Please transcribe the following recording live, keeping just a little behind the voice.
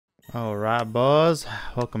Alright, boys,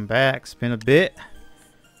 welcome back. It's been a bit.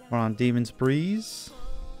 We're on Demon's Breeze.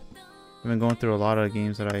 I've been going through a lot of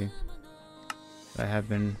games that I had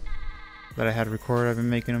recorded. I've been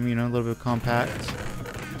making them, you know, a little bit compact.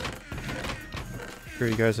 I'm sure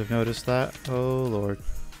you guys have noticed that. Oh lord.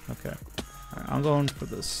 Okay. Alright, I'm going for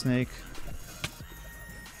the snake.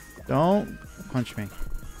 Don't punch me.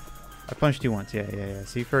 I punched you once. Yeah.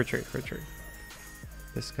 See, for a trade.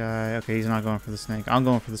 This guy, okay, he's not going for the snake. I'm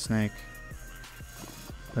going for the snake.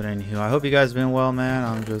 But anywho, I hope you guys have been well, man.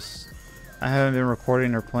 I haven't been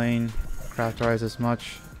recording or playing CRAFTRISE as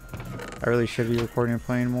much. I really should be recording and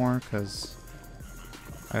playing more because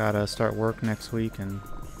I gotta start work next week, and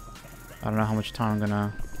I don't know how much time I'm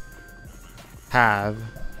gonna have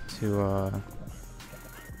to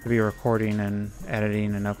be recording and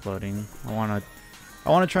editing and uploading. I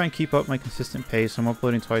wanna try and keep up my consistent pace. I'm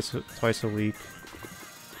uploading twice a week.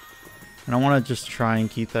 And I want to just try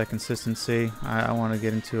and keep that consistency. I want to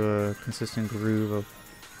get into a consistent groove of,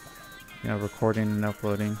 you know, recording and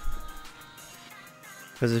uploading.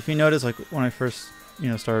 Because if you notice, like when I first, you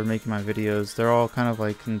know, started making my videos, they're all kind of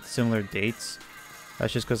like in similar dates.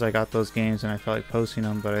 That's just because I got those games and I felt like posting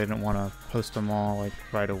them, but I didn't want to post them all like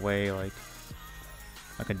right away, like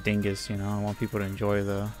a dingus, you know. I want people to enjoy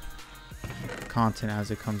the content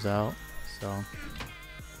as it comes out. So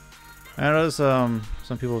I noticed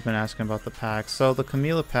some people have been asking about the packs. So the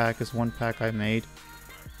Camila pack is one pack I made.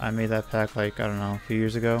 I made that pack like, I don't know, a few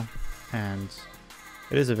years ago. And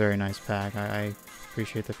it is a very nice pack. I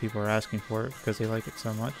appreciate that people are asking for it because they like it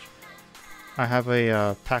so much. I have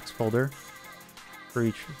a packs folder for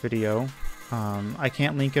each video. I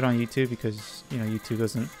can't link it on YouTube because, you know, YouTube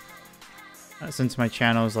doesn't, since my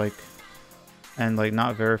channel is like, and like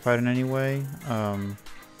not verified in any way,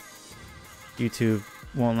 YouTube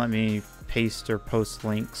won't let me paste or post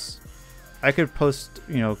links. I could post,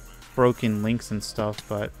 you know, broken links and stuff,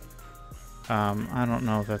 but I don't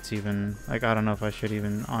know if that's even, like, I don't know if I should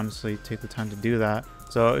even honestly take the time to do that.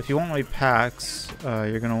 So if you want my packs,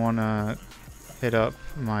 you're gonna want to hit up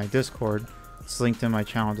my Discord. It's linked in my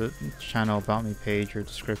channel about me page or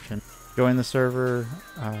description. Join the server.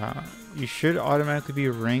 You should automatically be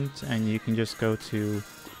ranked, and you can just go to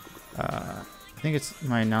I think it's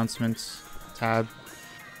my announcements tab,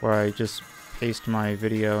 where I just paste my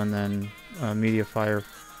video and then Mediafire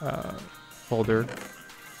folder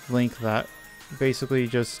link that basically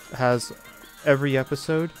just has every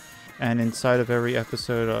episode, and inside of every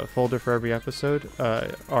episode, folder for every episode,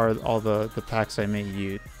 are all the packs I may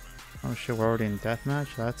use. Oh shit, we're already in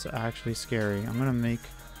deathmatch? That's actually scary. I'm gonna make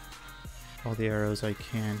all the arrows I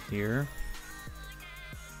can here.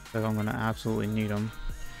 Like, I'm gonna absolutely need them.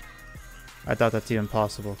 I thought that's even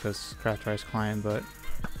possible because CRAFTRISE client, but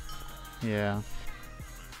yeah.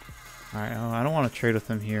 Alright, I don't want to trade with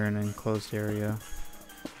them here in an enclosed area.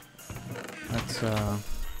 That's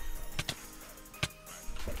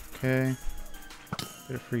okay.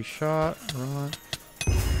 Get a free shot. Run.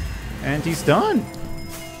 And he's done!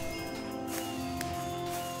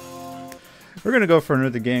 We're gonna go for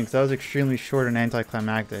another game because that was extremely short and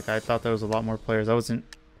anticlimactic. I thought there was a lot more players. I wasn't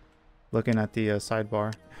looking at the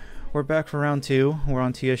sidebar. We're back for round 2. We're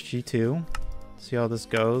on TSG 2. See how this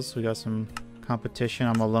goes. We got some competition.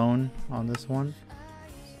 I'm alone on this one,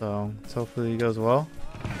 so hopefully it goes well.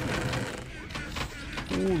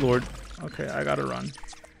 Oh lord. Okay, I gotta run.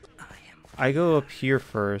 I go up here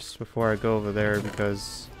first before I go over there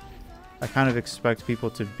because I kind of expect people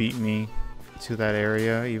to beat me to that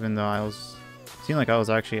area, even though seemed like I was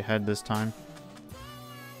actually ahead this time.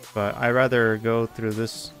 But I'd rather go through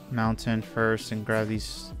this mountain first and grab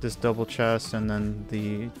this double chest, and then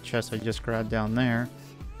the chest I just grabbed down there,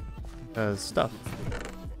 because stuff.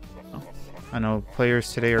 I know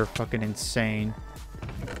players today are fucking insane.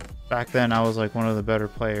 Back then I was like one of the better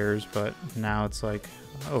players, but now it's like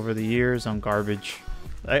over the years I'm garbage.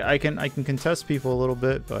 I can contest people a little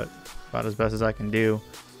bit, but about as best as I can do.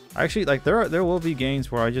 Actually, like there will be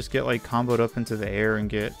games where I just get like comboed up into the air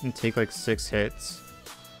and take like 6 hits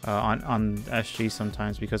on SG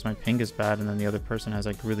sometimes because my ping is bad, and then the other person has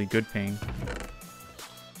like really good ping.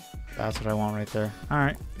 That's what I want right there.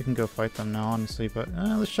 Alright, we can go fight them now, honestly, but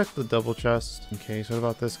let's check the double chest in case. What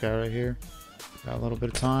about this guy right here? Got a little bit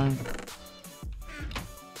of time.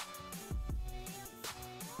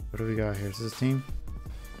 What do we got here? Is this team?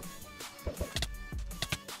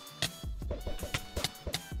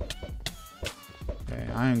 Okay,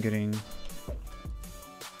 I am getting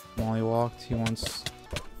mollywalked. He wants...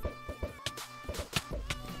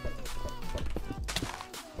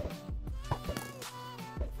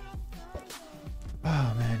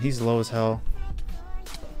 Oh man, he's low as hell.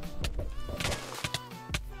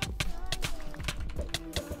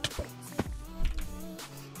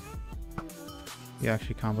 He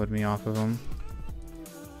actually comboed me off of him.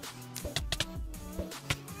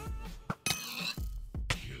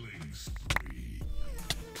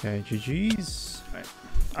 Okay, GG's.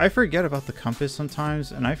 I forget about the compass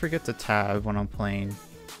sometimes, and I forget to tab when I'm playing.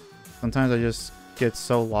 Sometimes I just get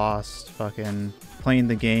so lost fucking playing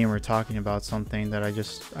the game or talking about something that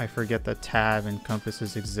I forget that tab and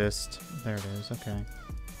compasses exist. There it is, okay.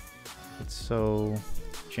 It's so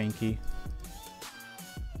janky.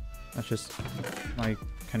 That's just, my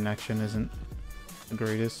connection isn't the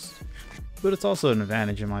greatest. But it's also an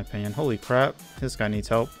advantage in my opinion. Holy crap, this guy needs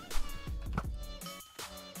help.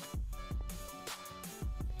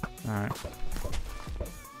 Alright.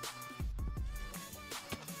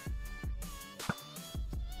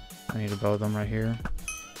 I need to bow them right here.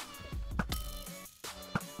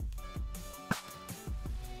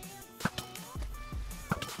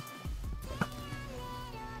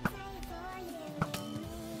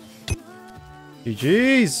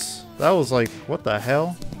 GG's! That was like, what the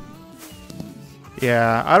hell?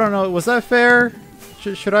 Yeah, I don't know. Was that fair?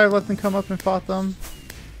 Should I have let them come up and fought them?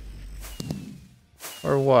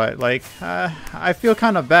 Or what? Like, I feel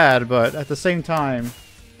kind of bad, but at the same time,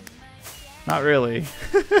 not really.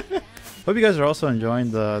 Hope you guys are also enjoying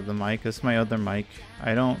the mic. This is my other mic.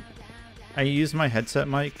 I use my headset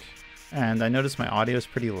mic, and I noticed my audio is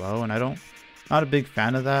pretty low, and not a big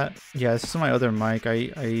fan of that. Yeah, this is my other mic.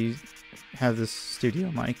 I have this studio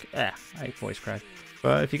mic. I voice crack.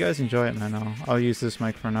 But if you guys enjoy it, man, I'll use this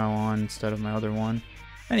mic from now on instead of my other one.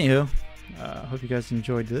 Anywho, hope you guys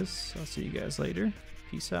enjoyed this. I'll see you guys later.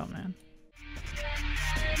 Peace out, man.